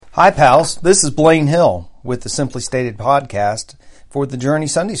Hi, pals. This is Blaine Hill with the Simply Stated podcast for the Journey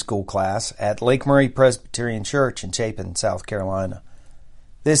Sunday School class at Lake Murray Presbyterian Church in Chapin, South Carolina.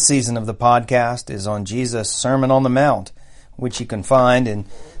 This season of the podcast is on Jesus' Sermon on the Mount, which you can find in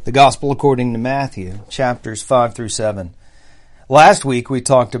the Gospel according to Matthew, chapters 5 through 7. Last week we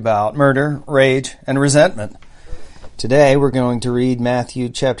talked about murder, rage, and resentment. Today we're going to read Matthew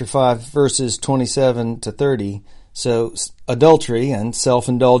chapter 5, verses 27 to 30. So adultery and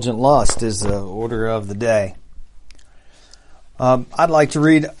self-indulgent lust is the order of the day. I'd like to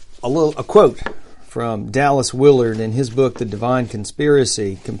read a quote from Dallas Willard in his book, The Divine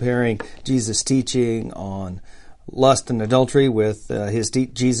Conspiracy, comparing Jesus' teaching on lust and adultery with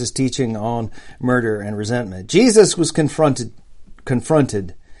Jesus' teaching on murder and resentment. Jesus was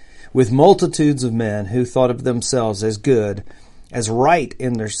confronted with multitudes of men who thought of themselves as good, as right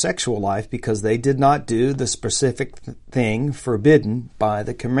in their sexual life because they did not do the specific thing forbidden by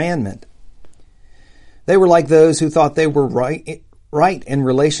the commandment. They were like those who thought they were right in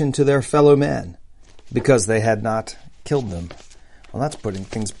relation to their fellow men because they had not killed them. Well, that's putting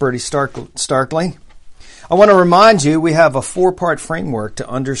things pretty starkly. I want to remind you we have a 4-part framework to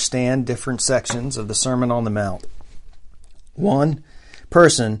understand different sections of the Sermon on the Mount. 1,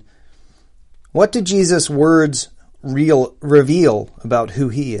 person. What do Jesus' words reveal about who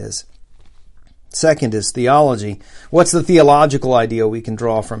he is? Second is theology. What's the theological idea we can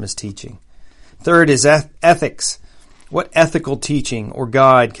draw from his teaching? Third is ethics. What ethical teaching or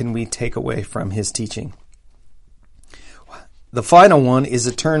guide can we take away from his teaching? The final one is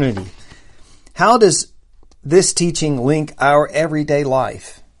eternity. How does this teaching link our everyday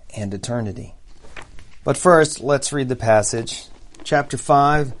life and eternity? But first, let's read the passage, chapter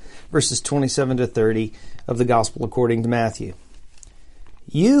 5, verses 27 to 30 of the Gospel according to Matthew.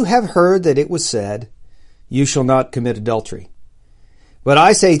 You have heard that it was said, "You shall not commit adultery." But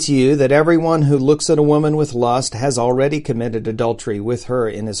I say to you that everyone who looks at a woman with lust has already committed adultery with her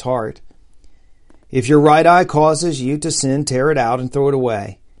in his heart. If your right eye causes you to sin, tear it out and throw it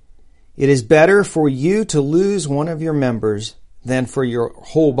away. It is better for you to lose one of your members than for your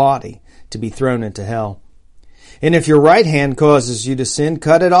whole body to be thrown into hell. And if your right hand causes you to sin,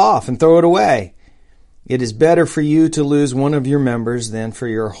 cut it off and throw it away. It is better for you to lose one of your members than for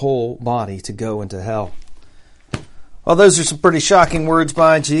your whole body to go into hell. Well, those are some pretty shocking words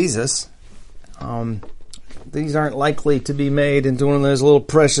by Jesus. These aren't likely to be made into one of those little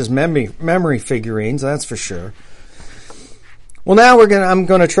precious memory figurines, that's for sure. Well, now I'm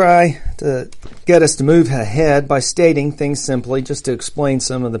going to try to get us to move ahead by stating things simply, just to explain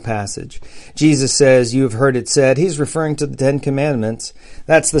some of the passage. Jesus says, "You have heard it said." He's referring to the 10 Commandments.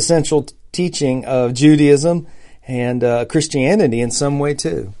 That's the central teaching of Judaism and Christianity in some way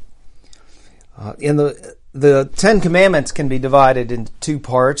too. In the 10 Commandments can be divided into 2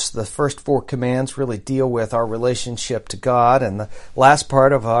 parts. The first 4 commands really deal with our relationship to God, and the last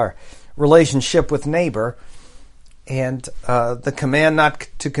part of our relationship with neighbor. And the command not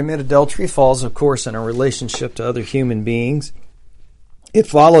to commit adultery falls, of course, in our relationship to other human beings. It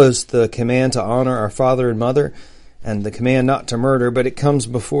follows the command to honor our father and mother and the command not to murder, but it comes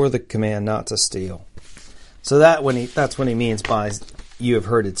before the command not to steal. So that's what he means by "you have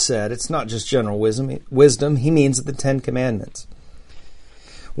heard it said." It's not just general wisdom. He means the 10 Commandments.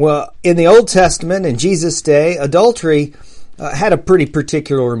 Well, in the Old Testament, in Jesus' day, adultery had a pretty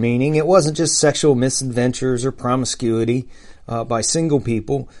particular meaning. It wasn't just sexual misadventures or promiscuity by single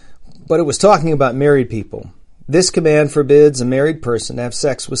people, but it was talking about married people. This command forbids a married person to have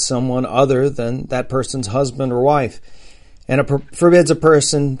sex with someone other than that person's husband or wife, and it forbids a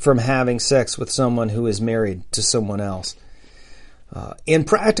person from having sex with someone who is married to someone else. In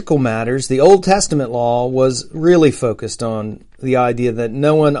practical matters, the Old Testament law was really focused on the idea that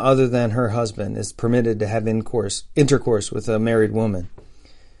no one other than her husband is permitted to have intercourse with a married woman.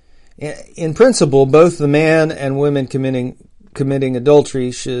 In principle, both the man and woman committing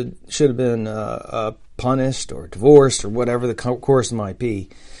adultery should have been punished or divorced or whatever the course might be.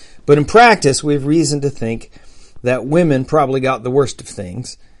 But in practice, we have reason to think that women probably got the worst of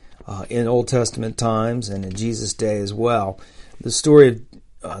things in Old Testament times and in Jesus' day as well. The story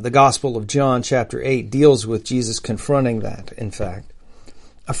of the Gospel of John, chapter 8, deals with Jesus confronting that, in fact.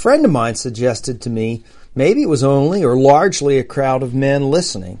 A friend of mine suggested to me maybe it was only or largely a crowd of men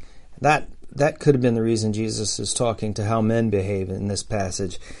listening. That could have been the reason Jesus is talking to how men behave in this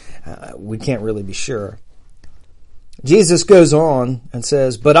passage. We can't really be sure. Jesus goes on and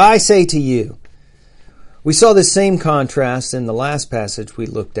says, "But I say to you." We saw this same contrast in the last passage we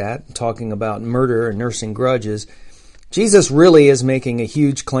looked at, talking about murder and nursing grudges. Jesus really is making a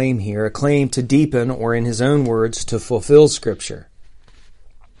huge claim here, a claim to deepen, or in his own words, to fulfill Scripture.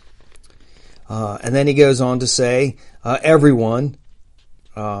 And then he goes on to say, everyone.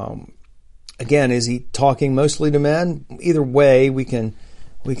 Again, is he talking mostly to men? Either way, we can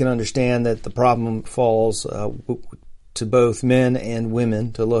understand that the problem falls to both men and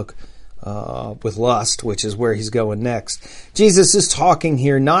women to look with lust, which is where he's going next. Jesus is talking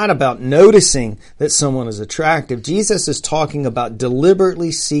here not about noticing that someone is attractive. Jesus is talking about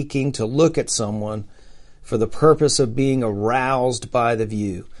deliberately seeking to look at someone for the purpose of being aroused by the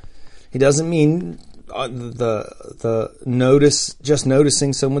view. He doesn't mean the just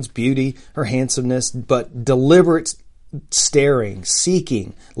noticing someone's beauty or handsomeness, but deliberate staring,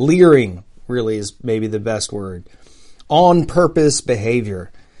 seeking, leering really is maybe the best word. On purpose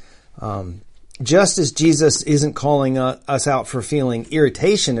behavior. Just as Jesus isn't calling us out for feeling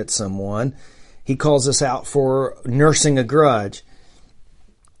irritation at someone, he calls us out for nursing a grudge.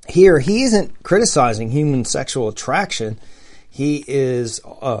 Here, he isn't criticizing human sexual attraction. He is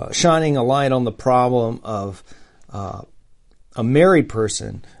shining a light on the problem of a married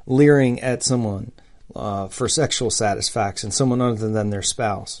person leering at someone for sexual satisfaction, someone other than their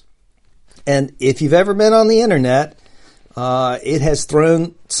spouse. And if you've ever been on the internet, it has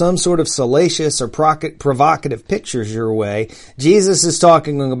thrown some sort of salacious or provocative pictures your way. Jesus is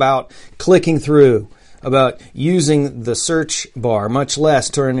talking about clicking through, about using the search bar, much less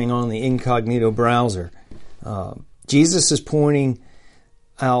turning on the incognito browser. Jesus is pointing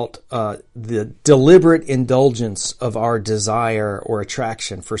out the deliberate indulgence of our desire or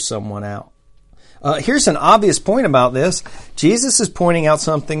attraction for someone else. Here's an obvious point about this. Jesus is pointing out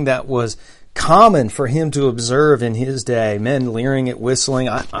something that was common for him to observe in his day. Men leering at whistling.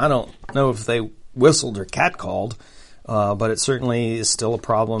 I don't know if they whistled or catcalled, but it certainly is still a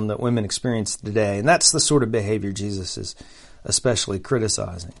problem that women experience today. And that's the sort of behavior Jesus is especially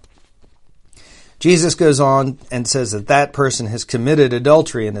criticizing. Jesus goes on and says that person has committed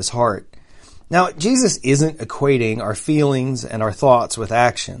adultery in his heart. Now, Jesus isn't equating our feelings and our thoughts with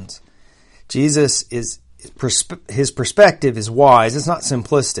actions. Jesus his perspective is wise. It's not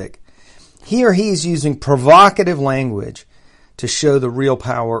simplistic. Here he's using provocative language to show the real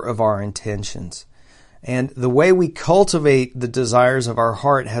power of our intentions. And the way we cultivate the desires of our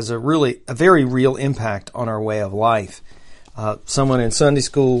heart has a very real impact on our way of life. Someone in Sunday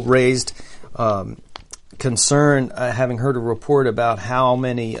school raised concern, having heard a report about how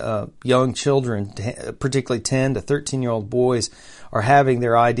many young children, particularly 10 to 13-year-old boys, are having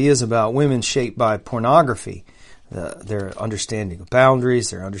their ideas about women shaped by pornography. Their understanding of boundaries,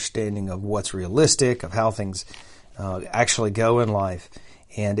 their understanding of what's realistic, of how things actually go in life.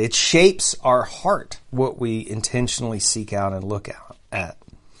 And it shapes our heart, what we intentionally seek out and look at.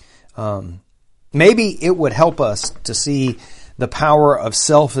 Maybe it would help us to see the power of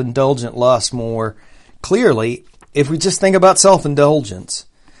self-indulgent lust more clearly if we just think about self-indulgence.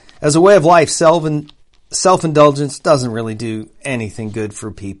 As a way of life, self-indulgence doesn't really do anything good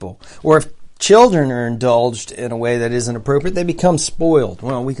for people. Or if children are indulged in a way that isn't appropriate, they become spoiled.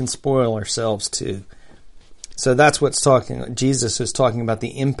 Well, we can spoil ourselves too. So that's Jesus is talking about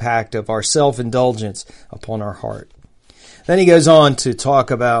the impact of our self-indulgence upon our heart. Then he goes on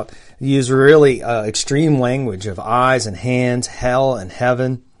to use really extreme language of eyes and hands, hell and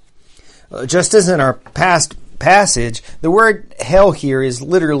heaven. Just as in our past passage, the word hell here is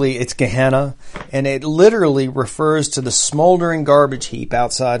it's Gehenna, and it literally refers to the smoldering garbage heap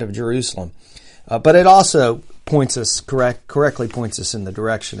outside of Jerusalem. But it also correctly points us in the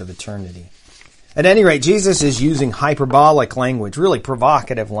direction of eternity. At any rate, Jesus is using hyperbolic language, really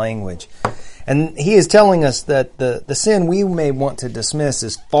provocative language. And he is telling us that the sin we may want to dismiss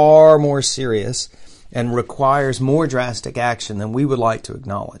is far more serious and requires more drastic action than we would like to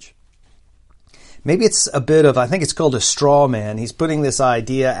acknowledge. Maybe it's I think it's called a straw man. He's putting this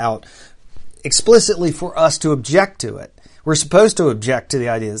idea out explicitly for us to object to it. We're supposed to object to the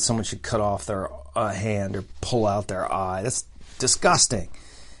idea that someone should cut off their hand or pull out their eye. That's disgusting.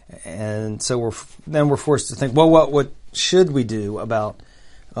 And so we're forced to think, well, what should we do about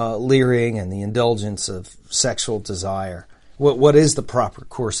leering and the indulgence of sexual desire? What is the proper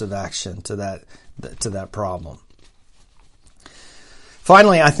course of action to that problem?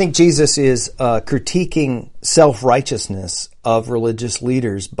 Finally, I think Jesus is critiquing self-righteousness of religious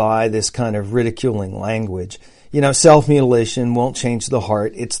leaders by this kind of ridiculing language. Self-mutilation won't change the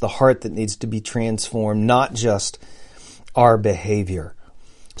heart. It's the heart that needs to be transformed, not just our behavior.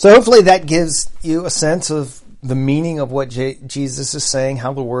 So hopefully that gives you a sense of the meaning of what Jesus is saying,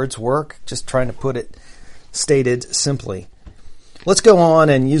 how the words work, just trying to put it stated simply. Let's go on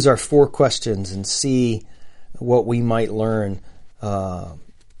and use our 4 questions and see what we might learn. I'll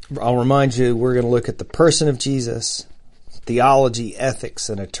remind you, we're going to look at the person of Jesus, theology, ethics,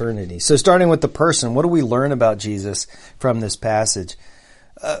 and eternity. So starting with the person, what do we learn about Jesus from this passage?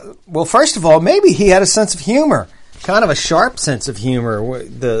 Well, first of all, maybe he had a sense of humor, kind of a sharp sense of humor.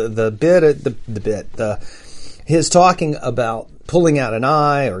 His talking about pulling out an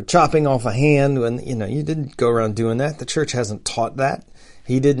eye or chopping off a hand, when you didn't go around doing that. The church hasn't taught that.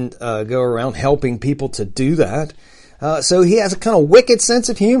 He didn't go around helping people to do that. So he has a kind of wicked sense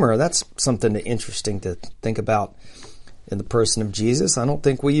of humor. That's something interesting to think about in the person of Jesus. I don't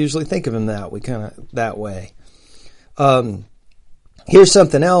think we usually think of him that way. Here's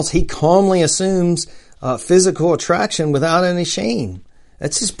something else. He calmly assumes physical attraction without any shame.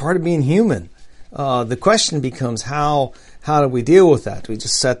 That's just part of being human. The question becomes how do we deal with that? Do we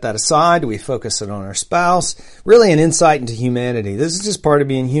just set that aside? Do we focus it on our spouse? Really an insight into humanity. This is just part of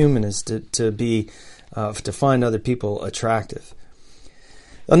being human, is to find other people attractive.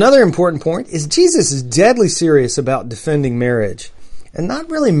 Another important point is Jesus is deadly serious about defending marriage. And not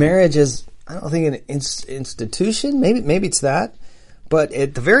really marriage as, I don't think, an institution. Maybe it's that. But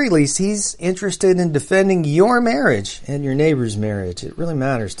at the very least, he's interested in defending your marriage and your neighbor's marriage. It really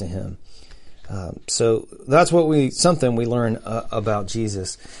matters to him. So that's something we learn about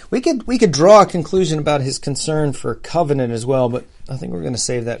Jesus. We could draw a conclusion about his concern for covenant as well, but I think we're going to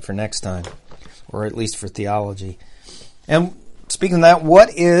save that for next time, or at least for theology. And speaking of that, what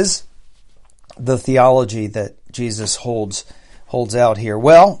is the theology that Jesus holds out here?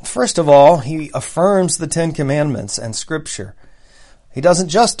 Well, first of all, he affirms the Ten Commandments and Scripture. He doesn't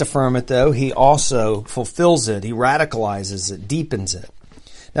just affirm it, though. He also fulfills it. He radicalizes it, deepens it.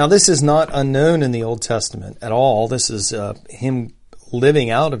 Now, this is not unknown in the Old Testament at all. This is him living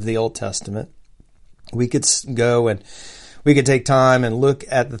out of the Old Testament. We could go and we could take time and look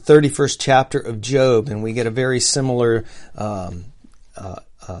at the 31st chapter of Job, and we get a very similar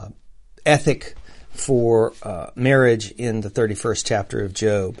ethic for marriage in the 31st chapter of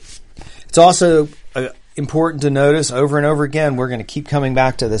Job. It's also important to notice over and over again, we're going to keep coming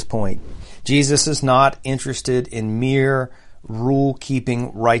back to this point. Jesus is not interested in mere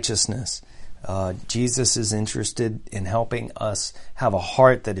rule-keeping righteousness. Jesus is interested in helping us have a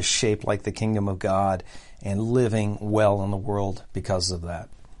heart that is shaped like the kingdom of God and living well in the world because of that.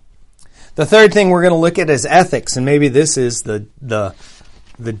 The third thing we're going to look at is ethics, and maybe this is the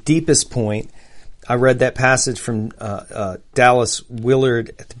deepest point. I read that passage from Dallas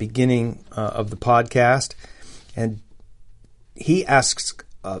Willard at the beginning of the podcast, and he asks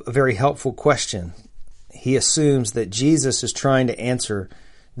a very helpful question. He assumes that Jesus is trying to answer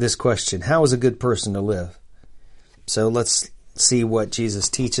this question: how is a good person to live? So let's see what Jesus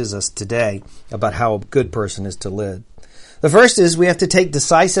teaches us today about how a good person is to live. The first is we have to take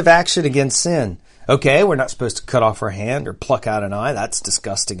decisive action against sin. Okay, we're not supposed to cut off our hand or pluck out an eye. That's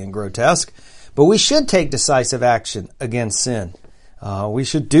disgusting and grotesque. But we should take decisive action against sin. We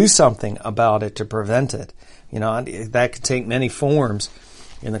should do something about it to prevent it. That could take many forms.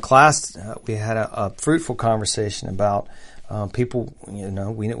 In the class, we had a fruitful conversation about people.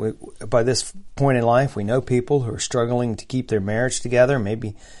 We by this point in life, we know people who are struggling to keep their marriage together,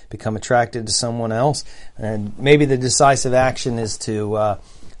 maybe become attracted to someone else, and maybe the decisive action is to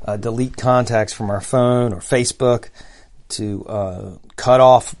delete contacts from our phone or Facebook, to cut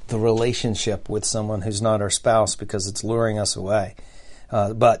off the relationship with someone who's not our spouse because it's luring us away.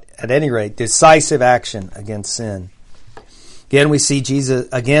 But at any rate, decisive action against sin. Again, we see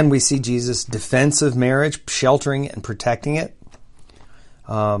Jesus' defense of marriage, sheltering and protecting it.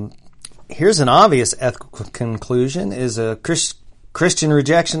 Here's an obvious ethical conclusion: is a Christian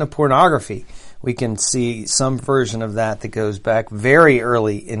rejection of pornography. We can see some version of that goes back very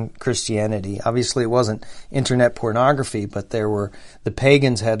early in Christianity. Obviously, it wasn't internet pornography, but the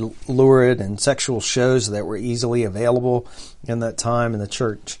pagans had lurid and sexual shows that were easily available in that time, and the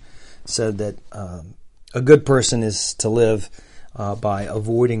church said that a good person is to live by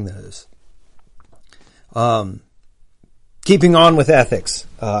avoiding those. Keeping on with ethics.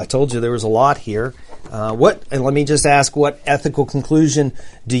 I told you there was a lot here. And let me just ask, what ethical conclusion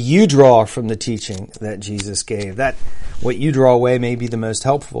do you draw from the teaching that Jesus gave? That what you draw away may be the most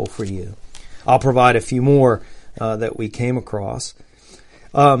helpful for you. I'll provide a few more that we came across.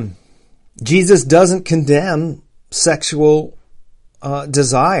 Jesus doesn't condemn sexual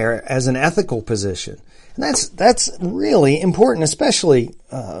desire as an ethical position. And that's really important, especially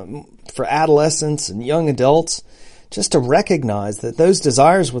for adolescents and young adults, just to recognize that those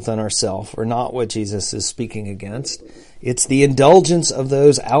desires within ourselves are not what Jesus is speaking against. It's the indulgence of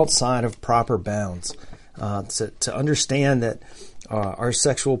those outside of proper bounds. To understand that our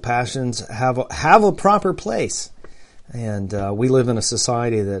sexual passions have a proper place. And we live in a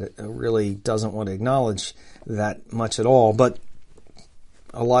society that really doesn't want to acknowledge that much at all. But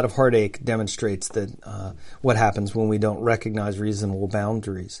a lot of heartache demonstrates that what happens when we don't recognize reasonable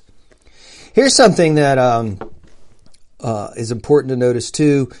boundaries. Here's something that is important to notice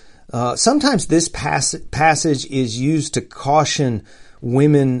too. Sometimes this passage is used to caution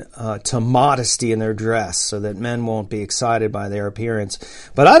women to modesty in their dress so that men won't be excited by their appearance.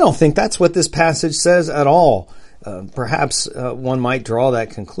 But I don't think that's what this passage says at all. Perhaps one might draw that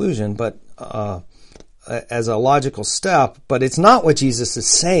conclusion, but as a logical step, but it's not what Jesus is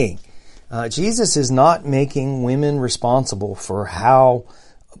saying. Jesus is not making women responsible for how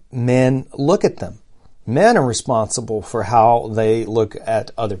men look at them. Men are responsible for how they look at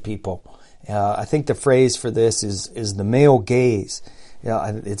other people. I think the phrase for this is the male gaze.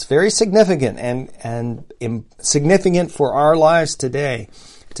 It's very significant and significant for our lives today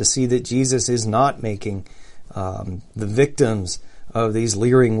to see that Jesus is not making the victims of these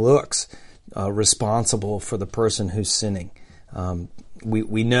leering looks responsible for the person who's sinning.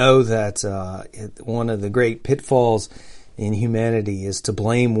 We know that one of the great pitfalls in humanity is to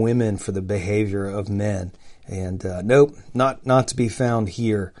blame women for the behavior of men. And nope, not to be found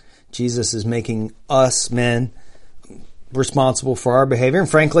here. Jesus is making us men responsible for our behavior, and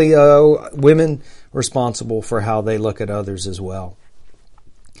frankly, women responsible for how they look at others as well.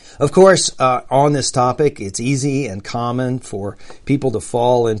 Of course, on this topic, it's easy and common for people to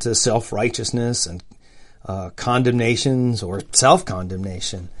fall into self-righteousness and condemnations or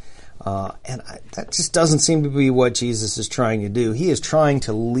self-condemnation. That just doesn't seem to be what Jesus is trying to do. He is trying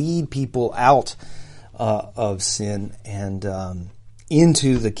to lead people out of sin and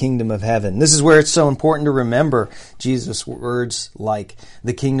into the kingdom of heaven. This is where it's so important to remember Jesus' words like,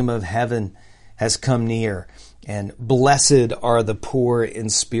 the kingdom of heaven has come near, and blessed are the poor in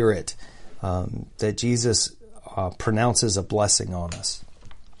spirit, that Jesus pronounces a blessing on us.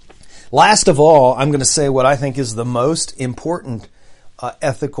 Last of all, I'm going to say what I think is the most important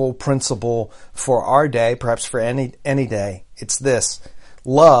ethical principle for our day, perhaps for any day. It's this: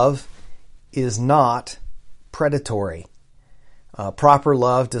 love is not predatory. Proper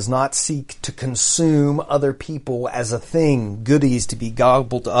love does not seek to consume other people as a thing, goodies to be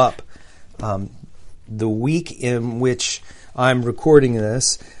gobbled up. The week in which I'm recording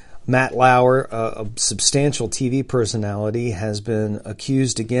this, Matt Lauer, a substantial TV personality, has been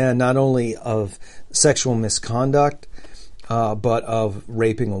accused again not only of sexual misconduct, but of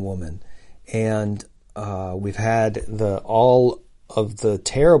raping a woman. And we've had all of the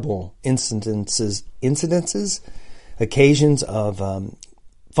terrible occasions of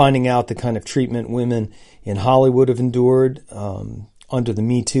finding out the kind of treatment women in Hollywood have endured under the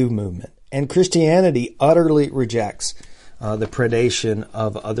Me Too movement. And Christianity utterly rejects the predation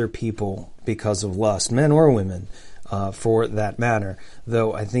of other people because of lust, men or women, for that matter.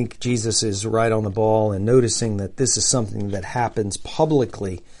 Though I think Jesus is right on the ball in noticing that this is something that happens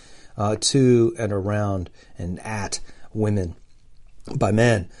publicly to and around and at women by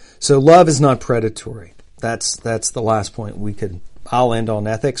men. So love is not predatory. That's the last point I'll end on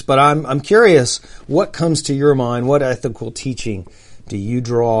ethics, but I'm curious what comes to your mind. What ethical teaching do you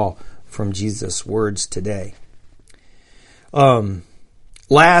draw from Jesus' words today?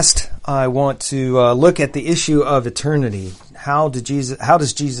 Last, I want to look at the issue of eternity. How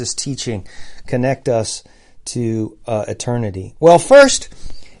does Jesus' teaching connect us to eternity? Well, first,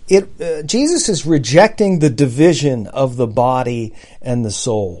 Jesus is rejecting the division of the body and the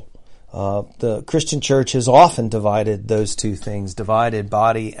soul. The Christian church has often divided those two things, divided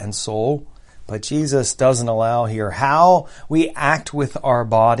body and soul, but Jesus doesn't allow here. How we act with our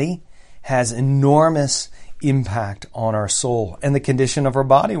body has enormous impact on our soul, and the condition of our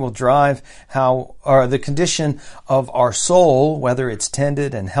body will drive the condition of our soul, whether it's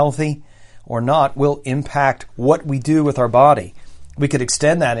tended and healthy or not, will impact what we do with our body. We could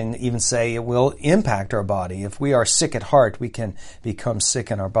extend that and even say it will impact our body. If we are sick at heart, we can become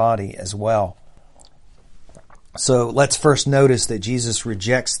sick in our body as well. So let's first notice that Jesus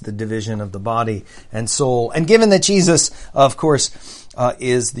rejects the division of the body and soul. And given that Jesus, of course,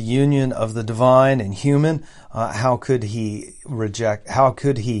 is the union of the divine and human, how could he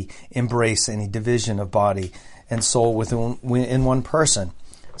embrace any division of body and soul in one person?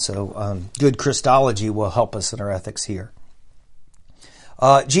 So good Christology will help us in our ethics here.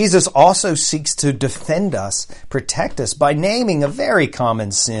 Jesus also seeks to defend us, protect us by naming a very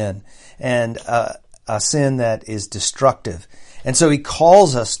common sin, and a sin that is destructive. And so he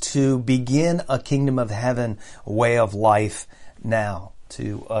calls us to begin a kingdom of heaven way of life now,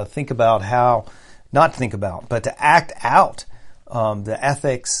 to to act out the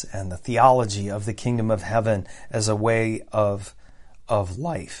ethics and the theology of the kingdom of heaven as a way of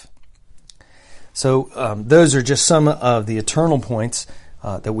life. So those are just some of the eternal points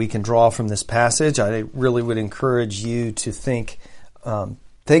that we can draw from this passage. I really would encourage you to think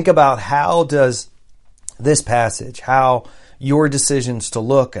about how does this passage, how your decisions to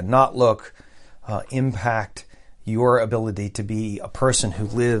look and not look impact your ability to be a person who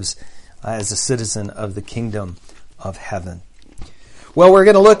lives as a citizen of the kingdom of heaven. Well, we're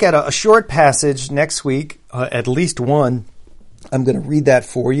going to look at a short passage next week, at least one. I'm going to read that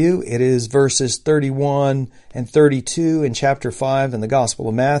for you. It is verses 31 and 32 in chapter 5 in the Gospel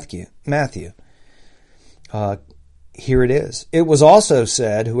of Matthew. Here it is. It was also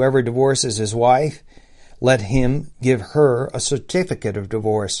said, whoever divorces his wife, let him give her a certificate of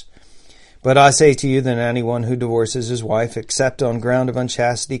divorce. But I say to you that anyone who divorces his wife, except on ground of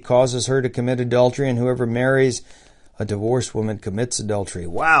unchastity, causes her to commit adultery, and whoever marries a divorced woman commits adultery.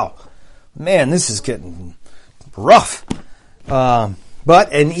 Wow. Man, this is getting rough.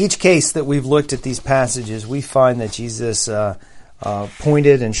 But in each case that we've looked at these passages, we find that Jesus'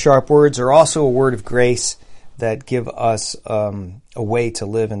 pointed and sharp words are also a word of grace that give us a way to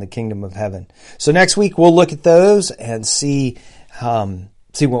live in the kingdom of heaven. So next week we'll look at those and see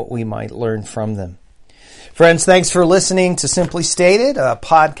what we might learn from them. Friends, thanks for listening to Simply Stated, a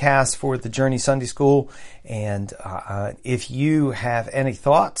podcast for the Journey Sunday School. And if you have any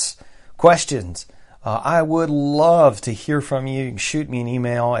thoughts, questions, I would love to hear from you. You can shoot me an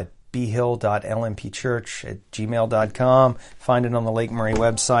email at bhill.lmpchurch@gmail.com. Find it on the Lake Murray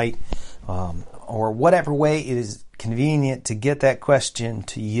website, or whatever way it is convenient to get that question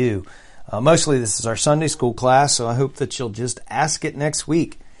to you. Mostly this is our Sunday school class, so I hope that you'll just ask it next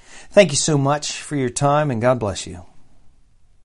week. Thank you so much for your time, and God bless you.